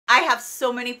I have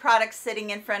so many products sitting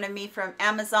in front of me from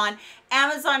Amazon.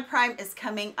 Amazon Prime is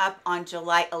coming up on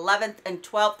July 11th and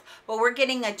 12th, but we're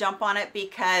getting a jump on it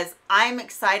because I'm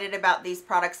excited about these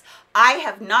products. I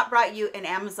have not brought you an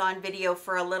Amazon video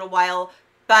for a little while,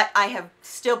 but I have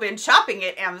still been shopping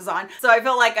at Amazon. So I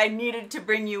felt like I needed to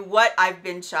bring you what I've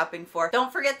been shopping for.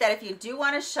 Don't forget that if you do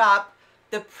want to shop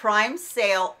the Prime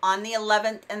sale on the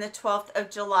 11th and the 12th of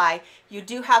July, you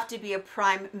do have to be a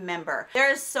Prime member.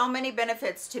 There are so many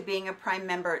benefits to being a Prime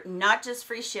member, not just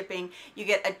free shipping. You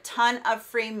get a ton of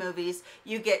free movies,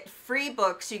 you get free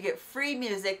books, you get free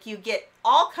music, you get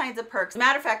all kinds of perks.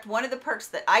 Matter of fact, one of the perks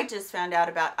that I just found out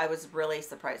about, I was really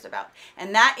surprised about,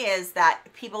 and that is that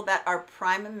people that are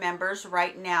Prime members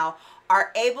right now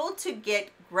are able to get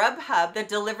Grubhub, the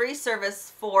delivery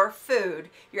service for food.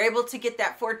 You're able to get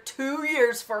that for 2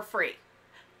 years for free.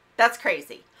 That's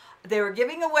crazy. They were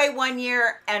giving away 1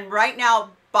 year, and right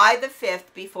now, by the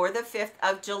 5th, before the 5th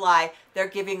of July, they're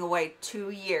giving away 2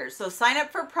 years. So sign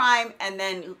up for Prime and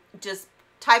then just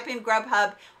type in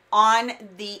Grubhub on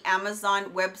the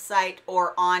Amazon website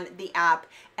or on the app,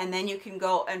 and then you can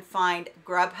go and find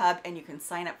Grubhub and you can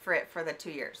sign up for it for the 2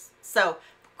 years. So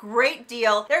great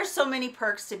deal. There's so many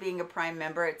perks to being a Prime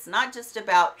member. It's not just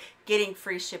about getting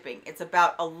free shipping. It's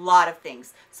about a lot of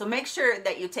things. So make sure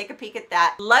that you take a peek at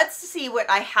that. Let's see what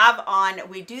I have on.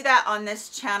 We do that on this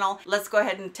channel. Let's go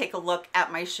ahead and take a look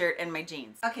at my shirt and my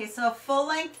jeans. Okay, so a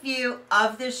full-length view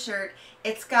of this shirt.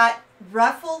 It's got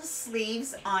ruffled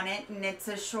sleeves on it, and it's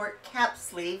a short cap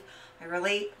sleeve. I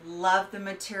really love the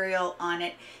material on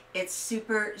it. It's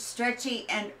super stretchy,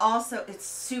 and also it's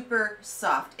super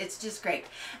soft. It's just great.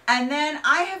 And then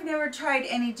I have never tried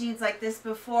any jeans like this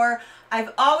before.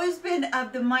 I've always been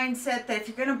of the mindset that if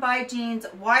you're going to buy jeans,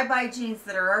 why buy jeans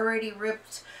that are already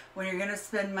ripped when you're going to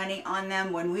spend money on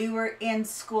them? When we were in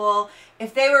school,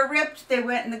 if they were ripped, they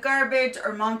went in the garbage,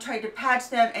 or mom tried to patch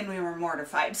them and we were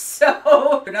mortified.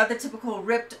 So they're not the typical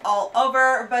ripped all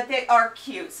over, but they are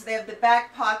cute. So they have the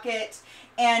back pocket,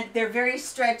 and they're very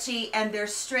stretchy, and they're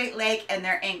straight leg, and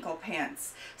they're ankle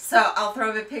pants. So I'll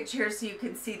throw a picture here so you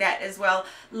can see that as well.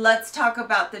 Let's talk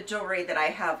about the jewelry that I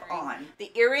have on.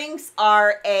 The earrings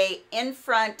are a in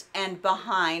front and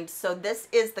behind. So this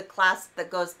is the clasp that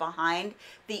goes behind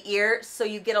the ear. So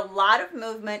you get a lot of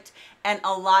movement and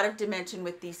a lot of dimension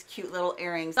with these cute little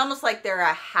earrings. It's almost like they're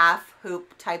a half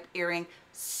hoop type earring.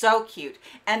 So cute.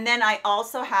 And then I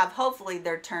also have, hopefully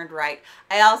they're turned right,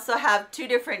 I also have two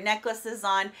different necklaces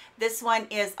on. This one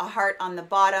is a heart on the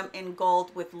bottom in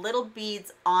gold with little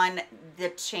beads on the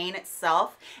chain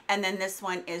itself, and then this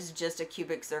one is just a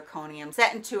cubic zirconium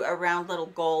set into a round little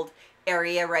gold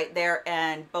area right there,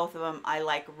 and both of them I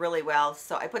like really well,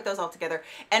 so I put those all together.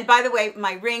 And by the way,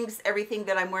 my rings, everything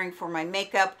that I'm wearing for my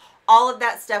makeup, all of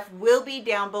that stuff will be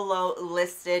down below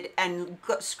listed, and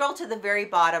scroll to the very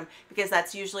bottom because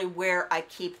that's usually where I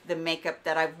keep the makeup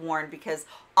that I've worn, because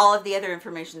all of the other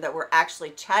information that we're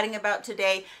actually chatting about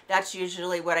today, that's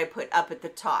usually what I put up at the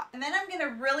top. And then I'm going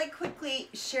to really quickly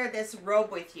share this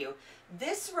robe with you.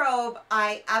 This robe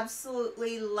I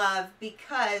absolutely love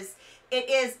because it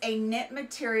is a knit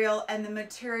material, and the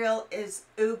material is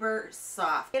uber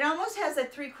soft. It almost has a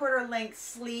 3/4 length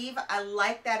sleeve. I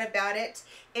like that about it.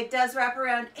 It does wrap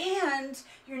around, and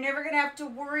you're never gonna have to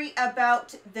worry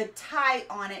about the tie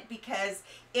on it because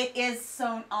it is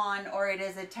sewn on or it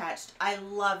is attached. I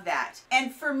love that.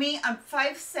 And for me, I'm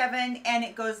 5'7", and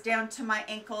it goes down to my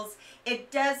ankles. It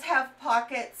does have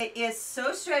pockets. It is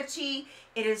so stretchy.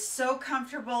 It is so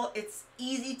comfortable. It's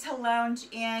easy to lounge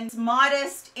in. It's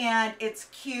modest and it's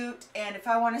cute, and if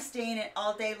I want to stay in it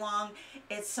all day long,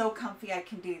 it's so comfy I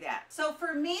can do that. So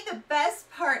for me, the best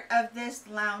part of this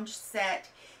lounge set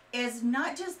is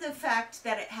not just the fact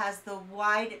that it has the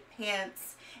wide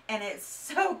pants and it's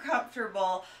so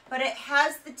comfortable, but it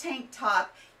has the tank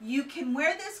top. You can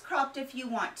wear this cropped if you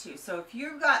want to. So if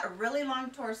you've got a really long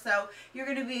torso, you're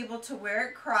going to be able to wear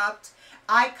it cropped.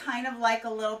 I kind of like a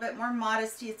little bit more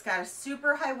modesty. It's got a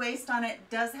super high waist on it. It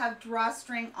does have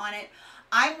drawstring on it.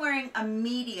 I'm wearing a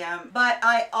medium, but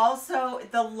I also,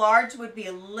 the large would be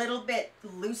a little bit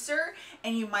looser,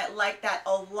 and you might like that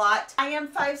a lot. I am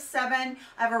 5'7".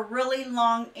 I have a really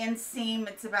long inseam.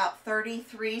 It's about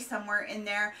 33, somewhere in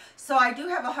there. So I do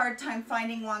have a hard time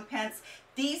finding long pants.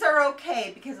 These are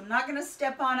okay because I'm not going to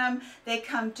step on them. They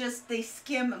come just, they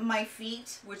skim my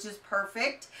feet, which is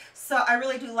perfect. So I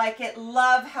really do like it.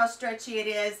 Love how stretchy it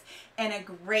is, and a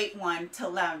great one to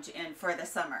lounge in for the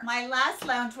summer. My last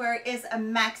loungewear is a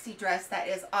maxi dress that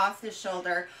is off the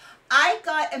shoulder. I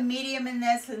got a medium in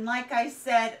this, and like I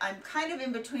said, I'm kind of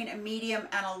in between a medium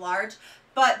and a large,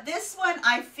 But this one,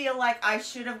 I feel like I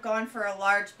should have gone for a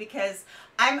large because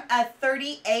I'm a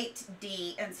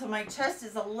 38D, and so my chest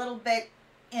is a little bit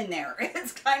in there.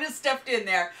 It's kind of stuffed in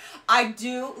there. I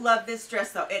do love this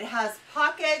dress though. It has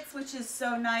pockets, which is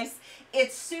so nice.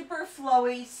 It's super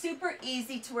flowy, super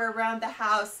easy to wear around the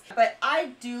house, but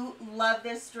I do love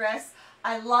this dress.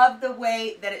 I love the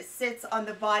way that it sits on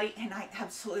the body, and I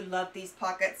absolutely love these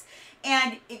pockets.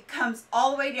 And it comes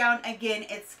all the way down. Again,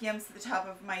 it skims the top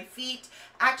of my feet.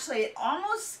 Actually, it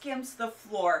almost skims the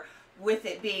floor with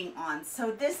it being on.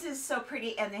 So this is so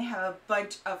pretty, and they have a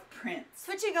bunch of prints.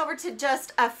 Switching over to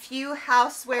just a few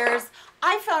housewares,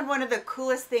 I found one of the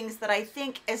coolest things that I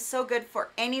think is so good for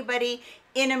anybody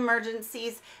in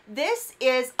emergencies. This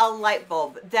is a light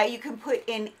bulb that you can put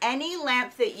in any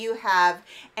lamp that you have,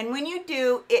 and when you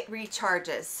do, it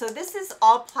recharges. So this is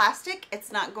all plastic.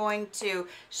 It's not going to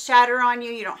shatter on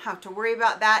you. You don't have to worry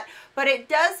about that, but it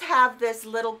does have this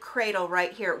little cradle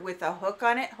right here with a hook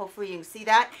on it. Hopefully you can see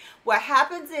that. What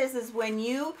happens is when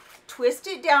you twist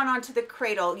it down onto the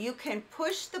cradle, you can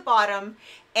push the bottom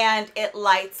and it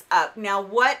lights up. Now,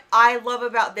 what I love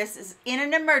about this is in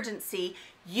an emergency,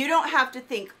 you don't have to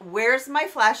think, where's my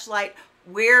flashlight?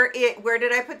 Where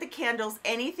did I put the candles?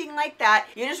 Anything like that.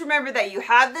 You just remember that you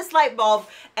have this light bulb,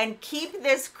 and keep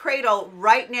this cradle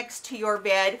right next to your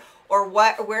bed or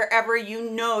wherever you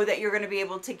know that you're going to be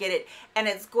able to get it, and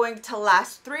it's going to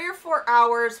last 3 or 4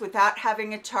 hours without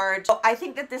having a charge. So I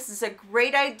think that this is a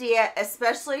great idea,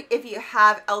 especially if you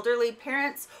have elderly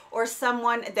parents or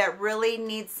someone that really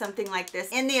needs something like this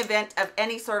in the event of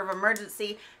any sort of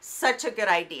emergency. Such a good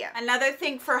idea. Another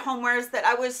thing for homewares that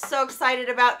I was so excited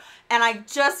about, and I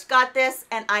just got this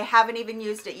and I haven't even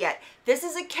used it yet. This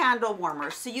is a candle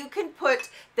warmer. So you can put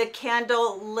the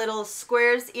candle little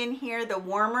squares in here, the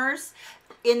warmers,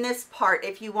 in this part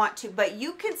if you want to, but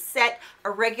you can set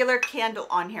a regular candle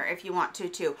on here if you want to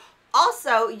too.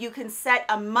 Also, you can set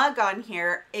a mug on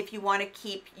here if you want to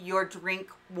keep your drink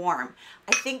warm.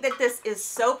 I think that this is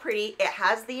so pretty. It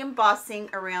has the embossing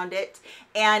around it,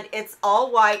 and it's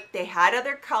all white. They had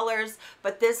other colors,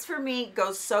 but this for me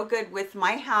goes so good with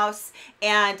my house,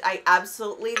 and I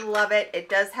absolutely love it. It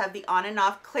does have the on and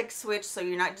off click switch, so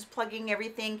you're not just plugging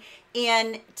everything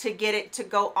in to get it to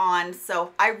go on.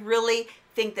 So I really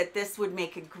think that this would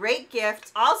make a great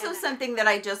gift. Also, something that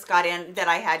I just got in that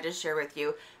I had to share with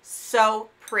you, so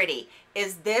pretty,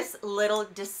 is this little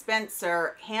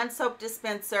dispenser, hand soap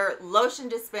dispenser, lotion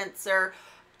dispenser,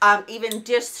 even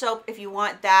dish soap if you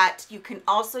want that. You can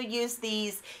also use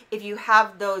these if you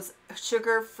have those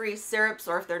sugar-free syrups,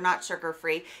 or if they're not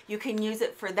sugar-free, you can use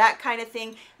it for that kind of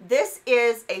thing. This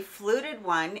is a fluted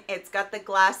one. It's got the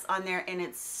glass on there, and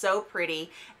it's so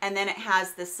pretty, and then it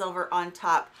has the silver on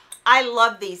top. I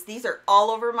love these. These are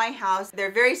all over my house.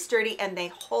 They're very sturdy, and they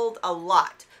hold a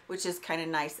lot, which is kind of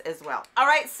nice as well. All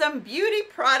right, some beauty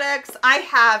products. I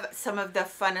have some of the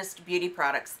funnest beauty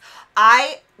products.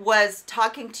 I was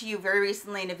talking to you very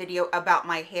recently in a video about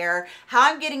my hair, how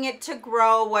I'm getting it to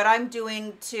grow, what I'm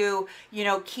doing to, you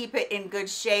know, keep it in good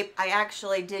shape. I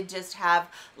actually did just have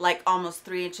like almost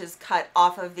 3 inches cut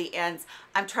off of the ends.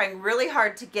 I'm trying really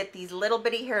hard to get these little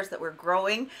bitty hairs that were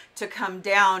growing to come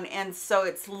down, and so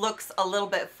it looks a little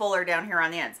bit fuller down here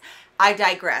on the ends. I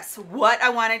digress. What I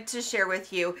wanted to share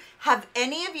with you, have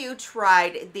any of you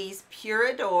tried these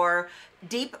Purador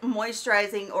deep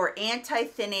moisturizing or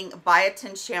anti-thinning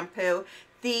biotin shampoo?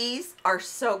 These are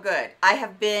so good. I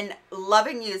have been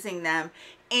loving using them,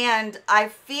 and I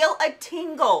feel a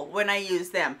tingle when I use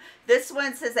them. This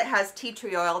one says it has tea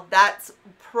tree oil. That's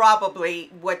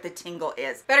probably what the tingle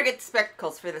is. Better get the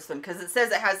spectacles for this one, because it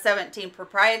says it has 17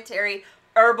 proprietary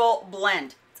herbal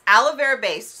blend. Aloe vera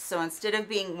based, so instead of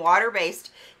being water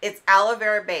based, it's aloe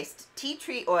vera based. Tea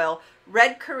tree oil,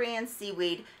 red Korean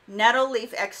seaweed, nettle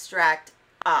leaf extract.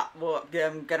 Well,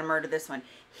 I'm gonna murder this one.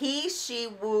 He, she,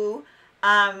 woo.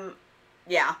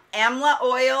 Yeah, amla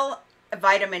oil,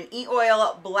 vitamin E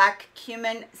oil, black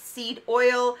cumin seed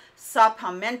oil,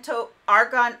 sapamento,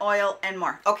 argan oil, and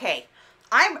more. Okay.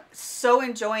 I'm so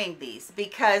enjoying these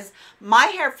because my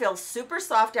hair feels super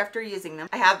soft after using them.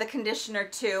 I have the conditioner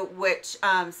too, which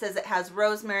says it has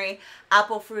rosemary,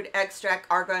 apple fruit extract,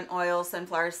 argan oil,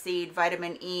 sunflower seed,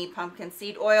 vitamin E, pumpkin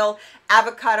seed oil,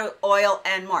 avocado oil,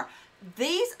 and more.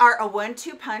 These are a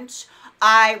 1-2 punch.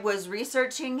 I was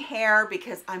researching hair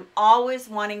because I'm always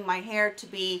wanting my hair to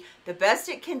be the best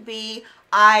it can be.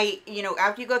 You know,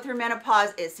 after you go through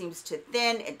menopause, it seems to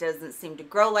thin. It doesn't seem to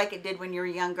grow like it did when you were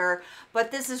younger,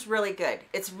 but this is really good.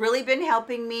 It's really been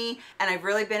helping me, and I've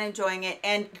really been enjoying it.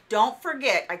 And don't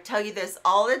forget, I tell you this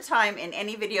all the time in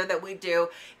any video that we do,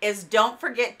 is don't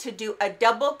forget to do a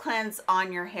double cleanse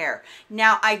on your hair.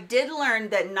 Now, I did learn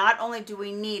that not only do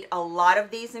we need a lot of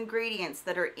these ingredients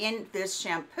that are in this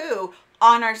shampoo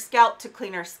on our scalp to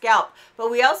clean our scalp, but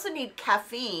we also need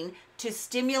caffeine to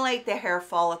stimulate the hair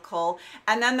follicle.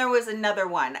 And then there was another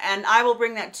one, and I will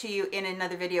bring that to you in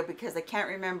another video because I can't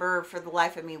remember for the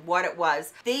life of me what it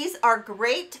was. These are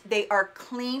great. They are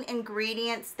clean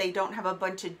ingredients. They don't have a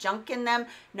bunch of junk in them.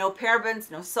 No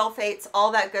parabens, no sulfates,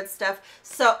 all that good stuff.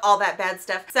 So all that bad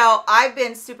stuff. So I've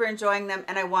been super enjoying them,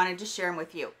 and I wanted to share them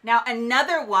with you. Now,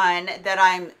 another one that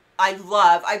I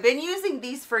love. I've been using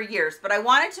these for years, but I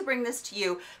wanted to bring this to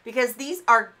you because these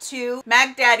are two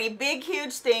Mac Daddy big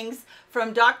huge things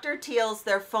from Dr. Teal's,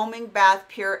 their foaming bath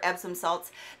pure Epsom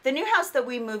salts. The new house that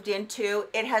we moved into,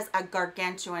 it has a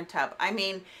gargantuan tub. I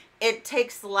mean, it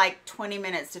takes like 20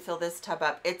 minutes to fill this tub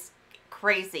up. It's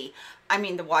crazy. I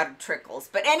mean, the water trickles,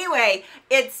 but anyway,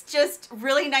 it's just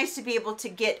really nice to be able to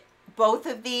get both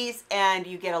of these, and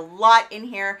you get a lot in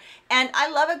here. And I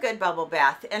love a good bubble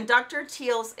bath, and Dr.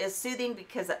 Teal's is soothing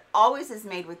because it always is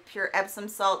made with pure Epsom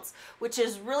salts, which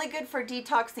is really good for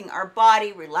detoxing our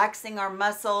body, relaxing our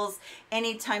muscles.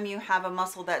 Anytime you have a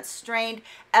muscle that's strained,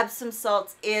 Epsom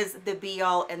salts is the be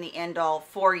all and the end all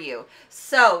for you.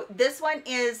 So this one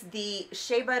is the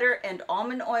shea butter and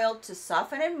almond oil to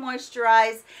soften and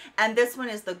moisturize, and this one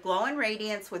is the glow and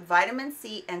radiance with vitamin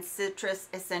C and citrus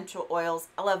essential oils.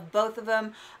 I love both of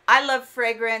them. I love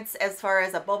fragrance as far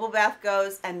as a bubble bath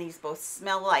goes, and these both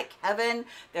smell like heaven.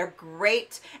 They're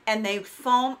great, and they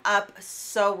foam up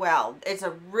so well. It's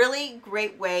a really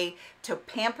great way to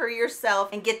pamper yourself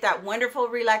and get that wonderful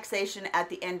relaxation at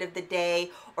the end of the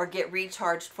day, or get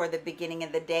recharged for the beginning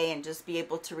of the day and just be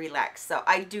able to relax. So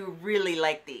I do really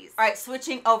like these. All right,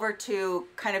 switching over to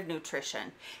kind of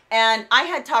nutrition. And I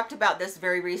had talked about this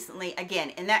very recently, again,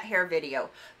 in that hair video,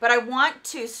 but I want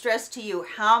to stress to you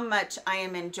how much I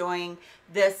am enjoying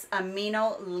this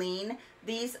Amino Lean.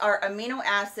 These are amino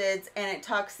acids, and it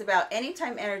talks about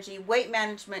anytime energy, weight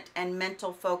management, and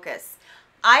mental focus.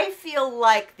 I feel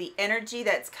like the energy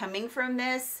that's coming from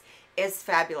this is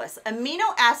fabulous.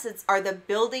 Amino acids are the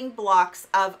building blocks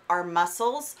of our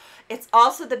muscles. It's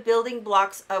also the building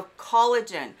blocks of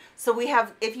collagen. So we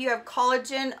have, if you have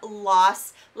collagen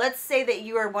loss, let's say that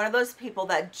you are one of those people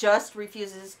that just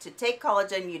refuses to take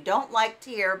collagen, you don't like to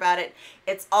hear about it,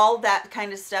 it's all that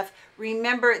kind of stuff.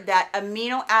 Remember that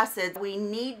amino acids, we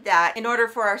need that in order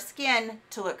for our skin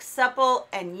to look supple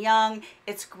and young.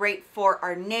 It's great for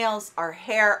our nails, our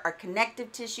hair, our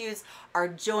connective tissues, our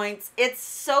joints. It's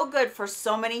so good for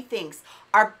so many things.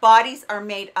 Our bodies are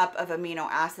made up of amino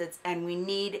acids, and we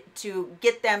need to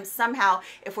get them somehow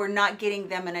if we're not getting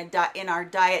them in our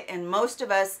diet. And most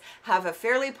of us have a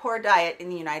fairly poor diet in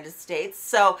the United States.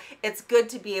 So it's good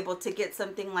to be able to get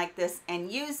something like this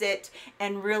and use it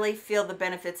and really feel the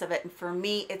benefits of it. And for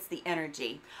me, it's the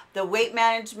energy, the weight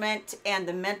management, and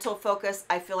the mental focus.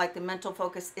 I feel like the mental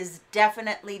focus is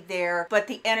definitely there, but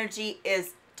the energy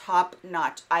is top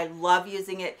notch. I love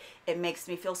using it. It makes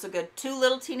me feel so good. 2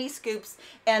 little teeny scoops,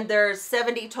 and there's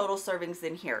 70 total servings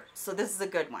in here. So this is a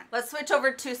good one. Let's switch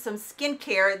over to some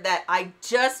skincare that I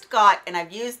just got, and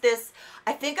I've used this.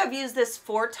 I think I've used this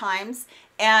 4 times,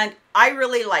 and I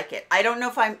really like it. I don't know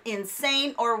if I'm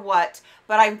insane or what,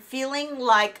 but I'm feeling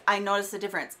like I notice a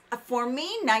difference. For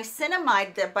me,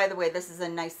 niacinamide, by the way, this is a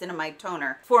niacinamide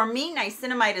toner. For me,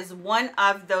 niacinamide is one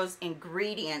of those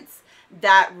ingredients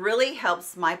that really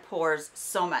helps my pores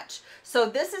so much. So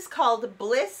this is called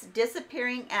Bliss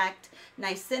Disappearing Act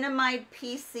Niacinamide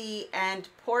PC and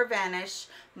Pore Vanish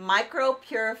Micro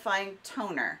Purifying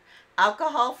Toner.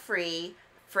 Alcohol free,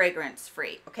 fragrance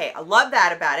free. Okay, I love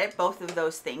that about it, both of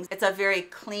those things. It's a very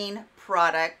clean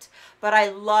product, but I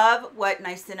love what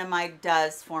niacinamide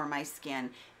does for my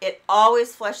skin. It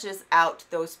always flushes out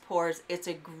those pores. It's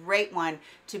a great one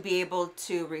to be able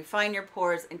to refine your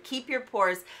pores and keep your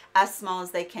pores as small as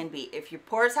they can be. If your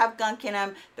pores have gunk in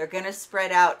them, they're going to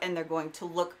spread out and they're going to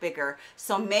look bigger.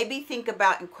 So maybe think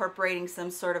about incorporating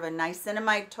some sort of a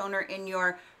niacinamide toner in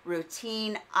your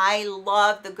routine. I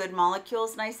love the Good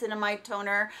Molecules niacinamide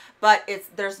toner, but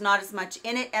there's not as much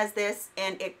in it as this,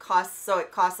 and it costs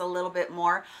a little bit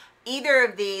more. Either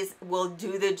of these will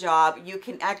do the job. You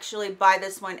can actually buy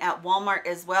this one at Walmart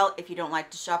as well if you don't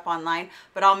like to shop online,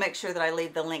 but I'll make sure that I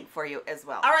leave the link for you as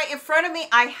well. All right, in front of me,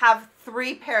 I have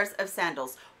 3 pairs of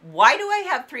sandals. Why do I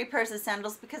have 3 pairs of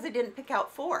sandals? Because I didn't pick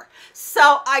out 4.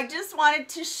 So I just wanted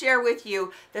to share with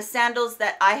you the sandals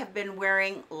that I have been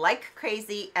wearing like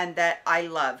crazy and that I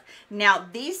love. Now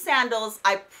these sandals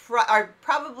are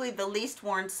probably the least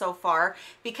worn so far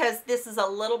because this is a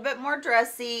little bit more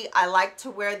dressy. I like to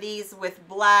wear these with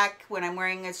black when I'm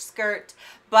wearing a skirt,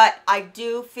 but I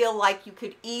do feel like you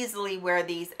could easily wear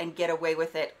these and get away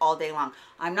with it all day long.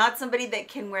 I'm not somebody that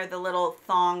can wear the little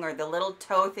thong or the little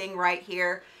toe thing right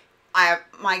here.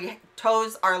 My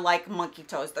toes are like monkey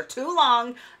toes. They're too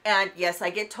long, and yes, I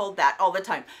get told that all the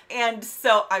time. And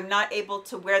so I'm not able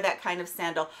to wear that kind of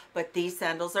sandal, but these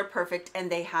sandals are perfect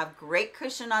and they have great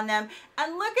cushion on them.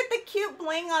 And look at the cute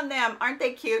bling on them. Aren't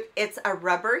they cute? It's a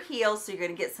rubber heel, so you're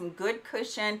going to get some good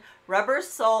cushion, rubber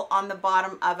sole on the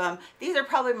bottom of them. These are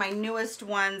probably my newest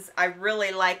ones. I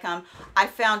really like them. I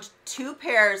found 2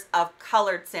 pairs of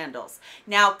colored sandals.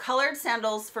 Now, colored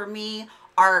sandals for me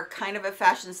are kind of a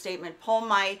fashion statement, pull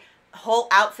my whole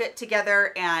outfit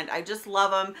together, and I just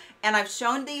love them. And I've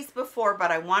shown these before,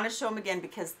 but I want to show them again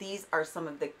because these are some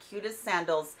of the cutest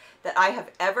sandals that I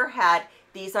have ever had.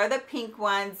 These are the pink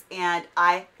ones, and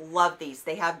I love these.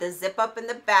 They have the zip up in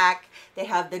the back. They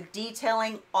have the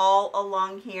detailing all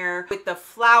along here with the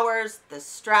flowers, the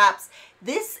straps.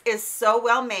 This is so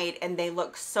well made, and they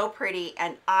look so pretty,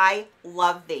 and I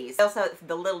love these. They also have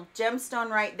the little gemstone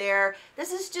right there.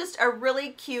 This is just a really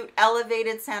cute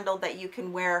elevated sandal that you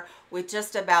can wear with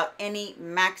just about any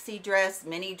maxi dress,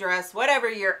 mini dress, whatever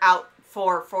you're out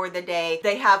for the day.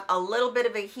 They have a little bit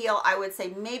of a heel. I would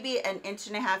say maybe an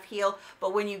 1.5 heel,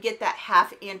 but when you get that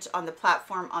 1/2 inch on the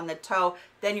platform on the toe,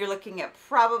 then you're looking at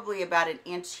probably about an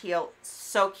inch heel.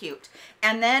 So cute.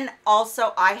 And then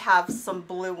also I have some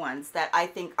blue ones that I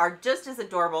think are just as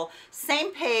adorable.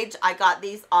 Same page I got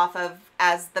these off of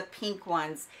as the pink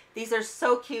ones. These are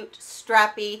so cute,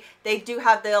 strappy. They do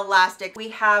have the elastic. We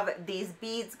have these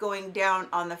beads going down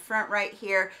on the front right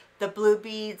here, the blue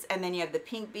beads, and then you have the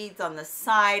pink beads on the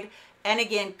side. And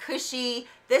again, cushy.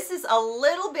 This is a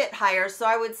little bit higher, so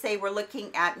I would say we're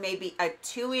looking at maybe a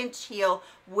 2-inch heel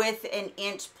with an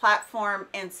inch platform,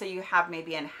 and so you have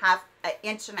maybe an 1.5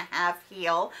 inch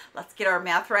heel. Let's get our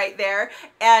math right there.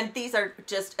 And these are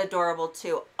just adorable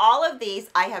too. All of these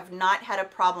I have not had a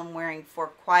problem wearing for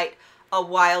quite a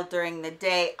while during the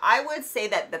day. I would say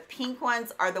that the pink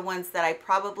ones are the ones that I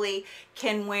probably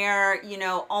can wear, you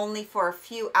know, only for a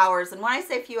few hours. And when I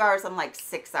say a few hours, I'm like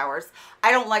 6 hours.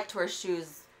 I don't like to wear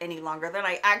shoes any longer than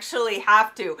I actually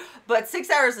have to, but 6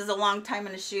 hours is a long time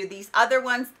in a shoe. These other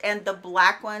ones and the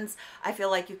black ones, I feel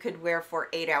like you could wear for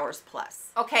 8 hours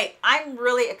plus. Okay, I'm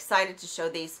really excited to show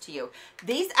these to you.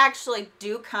 These actually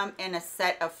do come in a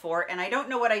set of 4, and I don't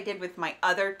know what I did with my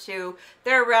other 2.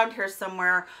 They're around here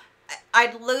somewhere.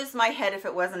 I'd lose my head if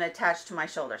it wasn't attached to my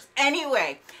shoulders.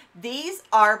 Anyway, these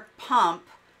are pump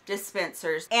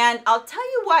dispensers, and I'll tell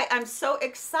you why I'm so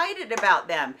excited about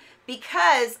them,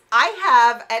 because I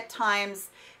have at times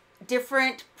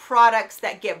different products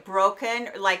that get broken.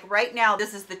 Like right now,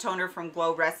 this is the toner from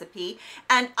Glow Recipe,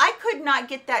 and I could not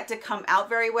get that to come out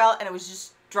very well, and it was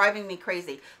just driving me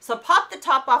crazy. So pop the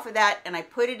top off of that and I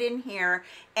put it in here,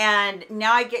 and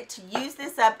now I get to use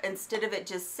this up instead of it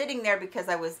just sitting there because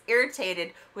I was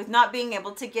irritated with not being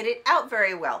able to get it out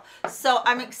very well. So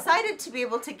I'm excited to be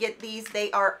able to get these. They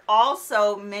are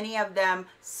also, many of them,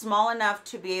 small enough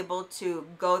to be able to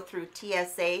go through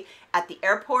TSA at the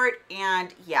airport.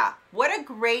 And yeah, what a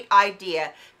great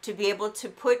idea to be able to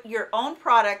put your own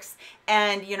products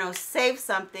and, you know, save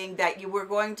something that you were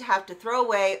going to have to throw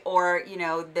away, or, you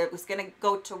know, that was going to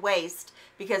go to waste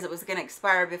because it was going to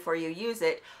expire before you use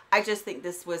it. I just think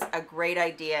this was a great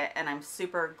idea, and I'm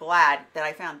super glad that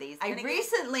I found these. I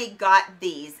recently got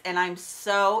these, and I'm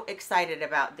so excited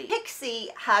about these. Pixi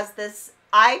has this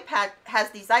eye patch,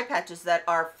 these eye patches that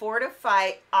are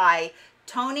Fortify Eye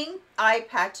toning eye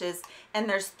patches, and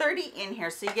there's 30 in here,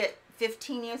 so you get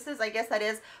 15 uses, I guess that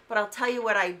is. But I'll tell you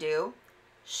what I do.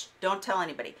 Shh, don't tell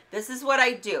anybody. This is what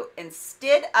I do.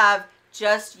 Instead of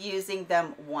just using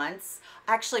them once,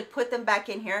 I actually put them back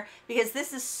in here, because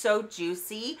this is so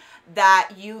juicy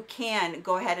that you can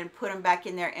go ahead and put them back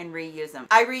in there and reuse them.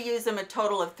 I reuse them a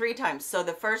total of 3 times. So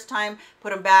the first time,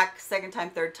 put them back, second time,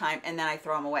 third time, and then I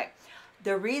throw them away.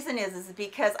 The reason is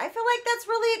because I feel like that's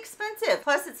really expensive.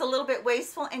 Plus, it's a little bit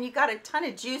wasteful, and you got a ton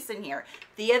of juice in here.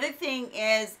 The other thing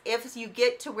is, if you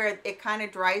get to where it kind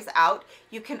of dries out,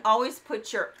 you can always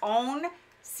put your own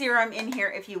serum in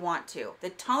here if you want to. The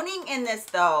toning in this,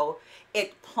 though,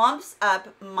 it plumps up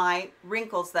my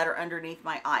wrinkles that are underneath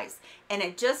my eyes, and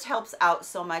it just helps out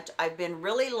so much. I've been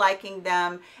really liking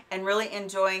them and really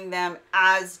enjoying them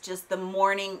as just the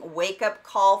morning wake-up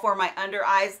call for my under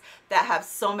eyes. that have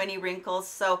so many wrinkles.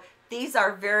 So these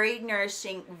are very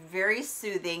nourishing, very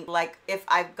soothing. Like if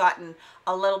I've gotten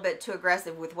a little bit too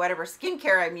aggressive with whatever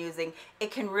skincare I'm using, it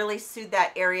can really soothe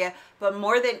that area. But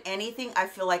more than anything, I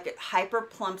feel like it hyper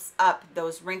plumps up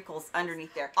those wrinkles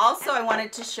underneath there. Also, I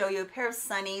wanted to show you a pair of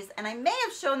sunnies, and I may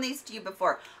have shown these to you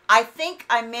before. I think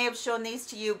I may have shown these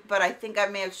to you, but I think I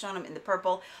may have shown them in the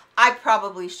purple. I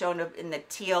probably shown them in the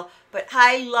teal, but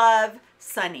I love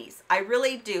sunnies. I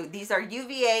really do. These are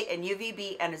UVA and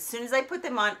UVB, and as soon as I put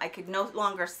them on, I could no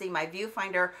longer see my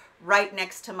viewfinder right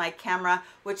next to my camera,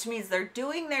 which means they're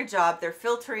doing their job. They're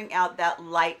filtering out that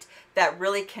light that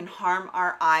really can harm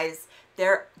our eyes.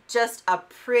 They're just a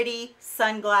pretty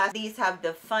sunglass. These have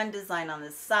the fun design on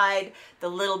the side, the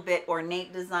little bit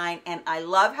ornate design, and I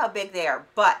love how big they are,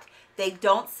 but they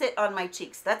don't sit on my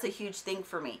cheeks. That's a huge thing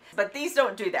for me, but these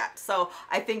don't do that. So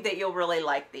I think that you'll really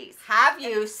like these. Have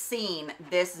you seen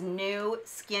this new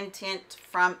skin tint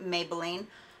from Maybelline?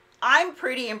 I'm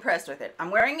pretty impressed with it.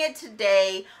 I'm wearing it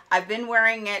today. I've been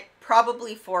wearing it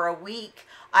probably for a week.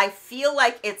 I feel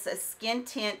like it's a skin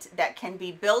tint that can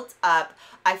be built up.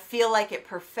 I feel like it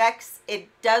perfects. It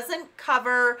doesn't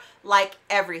cover like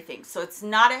everything. So it's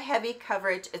not a heavy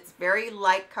coverage. It's very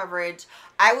light coverage.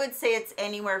 I would say it's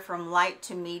anywhere from light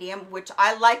to medium, which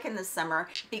I like in the summer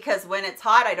because when it's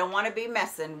hot, I don't want to be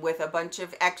messing with a bunch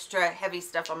of extra heavy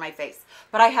stuff on my face.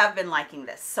 But I have been liking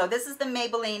this. So this is the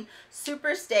Maybelline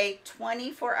Super Stay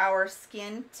 24-Hour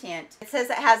Skin Tint. It says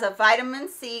it has a vitamin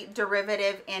C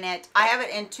derivative in it. I have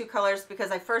it in two colors because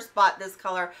I first bought this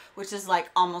color, which is like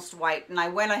almost white, and I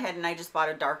went ahead and I just bought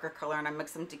a darker color and I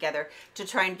mixed them together to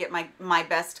try and get my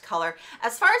best color.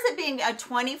 As far as it being a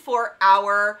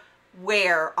 24-hour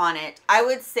wear on it, I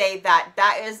would say that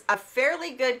that is a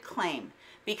fairly good claim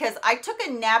because I took a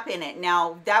nap in it.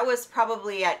 Now that was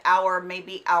probably at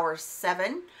maybe hour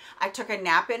 7. I took a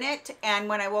nap in it, and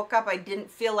when I woke up, I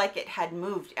didn't feel like it had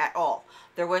moved at all.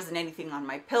 There wasn't anything on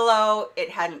my pillow. It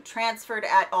hadn't transferred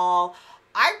at all.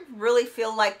 I really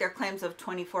feel like their claims of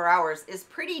 24 hours is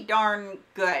pretty darn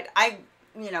good.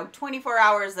 24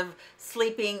 hours of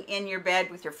sleeping in your bed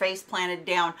with your face planted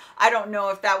down. I don't know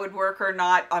if that would work or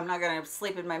not. I'm not going to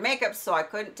sleep in my makeup, so I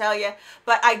couldn't tell you.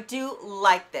 But I do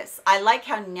like this. I like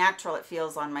how natural it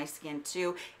feels on my skin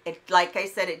too. It, like I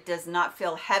said, it does not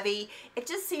feel heavy. It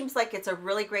just seems like it's a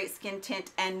really great skin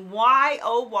tint. And why,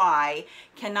 oh why,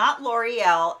 cannot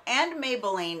L'Oreal and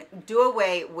Maybelline do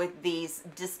away with these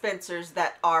dispensers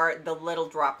that are the little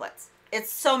droplets? It's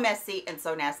so messy and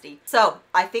so nasty. So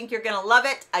I think you're gonna love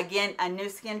it. Again, a new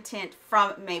skin tint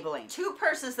from Maybelline. Two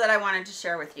purses that I wanted to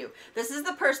share with you. This is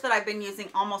the purse that I've been using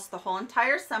almost the whole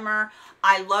entire summer.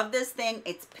 I love this thing.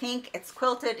 It's pink, it's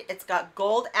quilted, it's got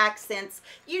gold accents.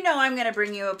 You know I'm gonna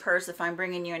bring you a purse if I'm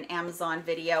bringing you an Amazon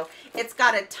video. It's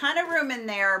got a ton of room in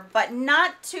there, but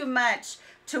not too much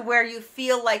to where you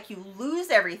feel like you lose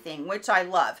everything, which I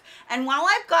love. And while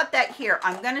I've got that here,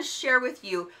 I'm going to share with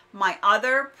you my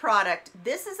other product.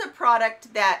 This is a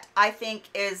product that I think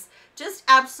is just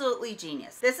absolutely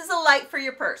genius. This is a light for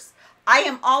your purse. I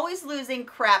am always losing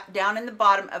crap down in the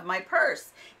bottom of my purse,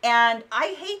 and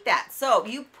I hate that. So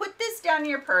you put this down in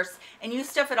your purse and you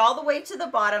stuff it all the way to the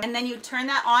bottom, and then you turn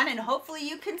that on, and hopefully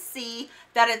you can see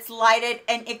that it's lighted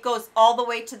and it goes all the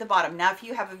way to the bottom. Now if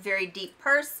you have a very deep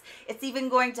purse, it's even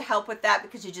going to help with that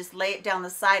because you just lay it down the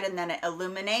side and then it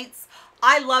illuminates.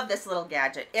 I love this little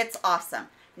gadget. It's awesome.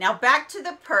 Now back to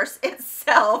the purse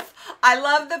itself. I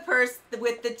love the purse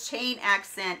with the chain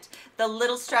accent, the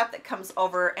little strap that comes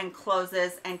over and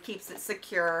closes and keeps it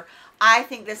secure. I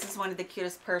think this is one of the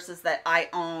cutest purses that I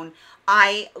own.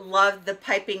 I love the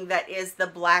piping that is the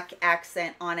black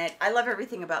accent on it. I love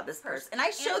everything about this purse. And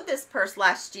I showed this purse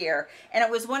last year, and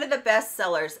it was one of the best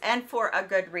sellers, and for a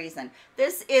good reason.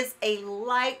 This is a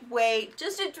lightweight,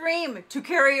 just a dream to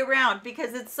carry around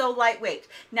because it's so lightweight.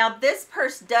 Now this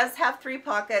purse does have 3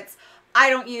 pockets. I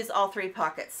don't use all 3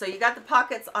 pockets. So you got the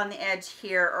pockets on the edge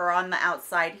here or on the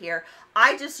outside here.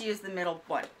 I just use the middle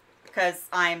one because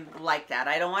I'm like that.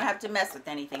 I don't want to have to mess with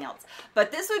anything else. But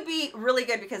this would be really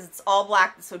good because it's all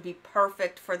black. This would be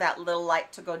perfect for that little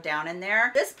light to go down in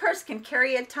there. This purse can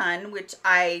carry a ton, which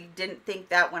I didn't think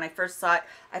that when I first saw it.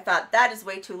 I thought that is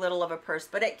way too little of a purse,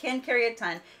 but it can carry a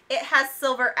ton. It has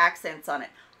silver accents on it.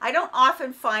 I don't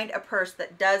often find a purse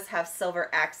that does have silver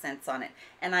accents on it,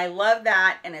 and I love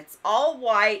that. And it's all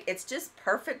white. It's just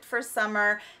perfect for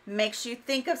summer. Makes you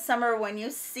think of summer when you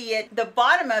see it. The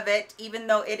bottom of it, even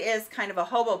though it is kind of a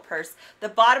hobo purse, the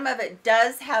bottom of it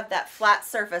does have that flat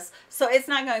surface, so it's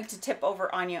not going to tip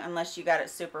over on you unless you got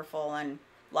it super full and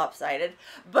lopsided,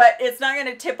 but it's not going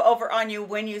to tip over on you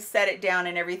when you set it down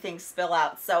and everything spill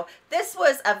out. So this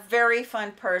was a very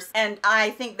fun purse, and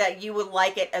I think that you would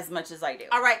like it as much as I do.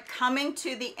 All right, coming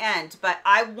to the end, but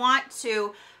I want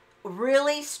to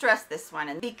really stress this one,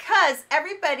 and because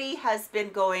everybody has been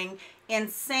going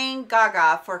insane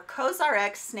gaga for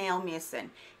COSRX Snail Mucin.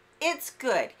 It's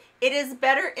good. It is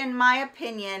better, in my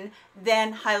opinion,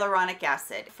 than hyaluronic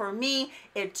acid. For me,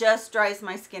 it just dries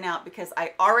my skin out because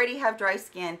I already have dry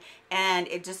skin and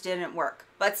it just didn't work.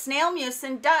 But Snail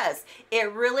Mucin does.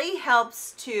 It really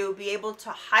helps to be able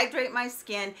to hydrate my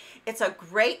skin. It's a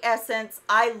great essence.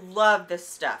 I love this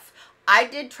stuff. I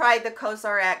did try the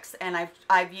COSRX and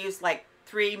I've used like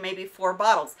 3, maybe 4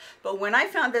 bottles. But when I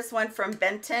found this one from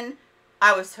Benton,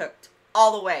 I was hooked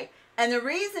all the way. And the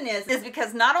reason is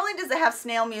because not only does it have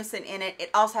snail mucin in it, it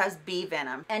also has bee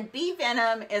venom. And bee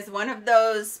venom is one of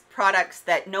those products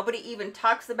that nobody even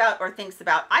talks about or thinks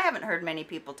about. I haven't heard many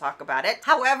people talk about it.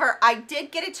 However, I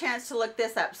did get a chance to look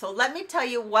this up. So let me tell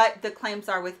you what the claims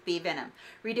are with bee venom.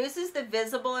 Reduces the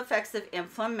visible effects of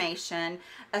inflammation,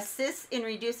 assists in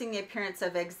reducing the appearance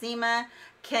of eczema,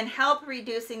 can help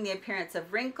reducing the appearance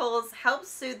of wrinkles, helps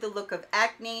soothe the look of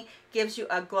acne, gives you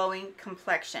a glowing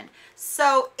complexion.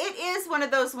 So it is one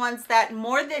of those ones that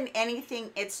more than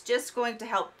anything, it's just going to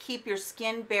help keep your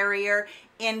skin barrier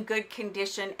in good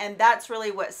condition, and that's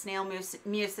really what snail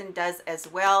mucin does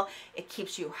as well. It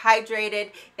keeps you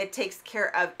hydrated, it takes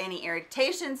care of any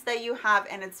irritations that you have,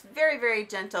 and it's very, very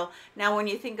gentle. Now when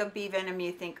you think of bee venom,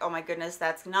 you think, oh my goodness,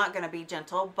 that's not going to be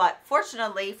gentle, but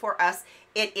fortunately for us,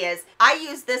 it is. I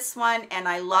use this one and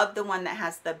I love the one that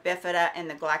has the bifida and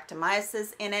the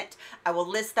galactomyces in it. I will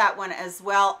list that one as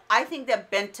well. I think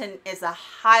that Benton is a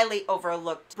highly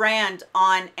overlooked brand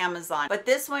on Amazon, but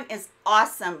this one is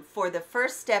awesome for the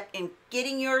first step in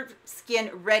getting your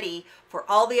skin ready for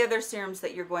all the other serums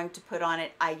that you're going to put on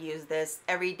it. I use this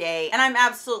every day and I'm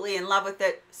absolutely in love with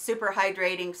it. Super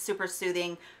hydrating, super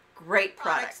soothing, great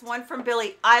product. One from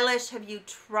Billie Eilish. Have you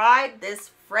tried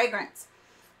this fragrance?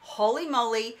 Holy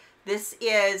moly, this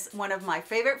is one of my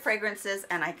favorite fragrances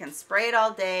and I can spray it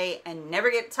all day and never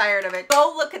get tired of it.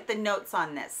 Go look at the notes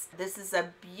on this. This is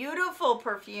a beautiful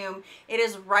perfume. It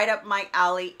is right up my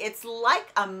alley. It's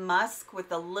like a musk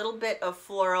with a little bit of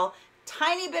floral,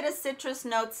 tiny bit of citrus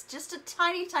notes, just a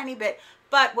tiny bit.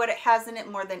 But what it has in it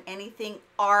more than anything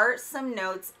are some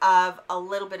notes of a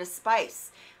little bit of spice.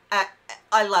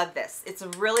 I love this. It's a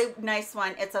really nice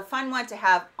one. It's a fun one to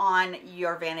have on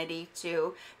your vanity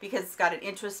too, because it's got an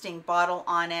interesting bottle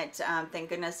on it. Thank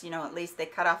goodness, you know, at least they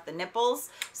cut off the nipples.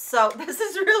 So this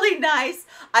is really nice.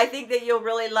 I think that you'll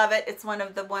really love it. It's one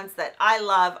of the ones that I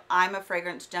love. I'm a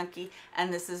fragrance junkie,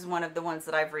 and this is one of the ones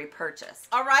that I've repurchased.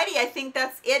 Alrighty, I think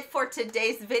that's it for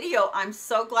today's video. I'm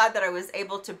so glad that I was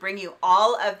able to bring you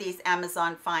all of these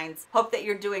Amazon finds. Hope that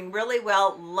you're doing really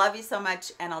well. Love you so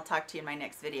much, and I'll talk to you in my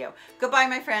next video. Goodbye,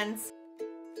 my friends.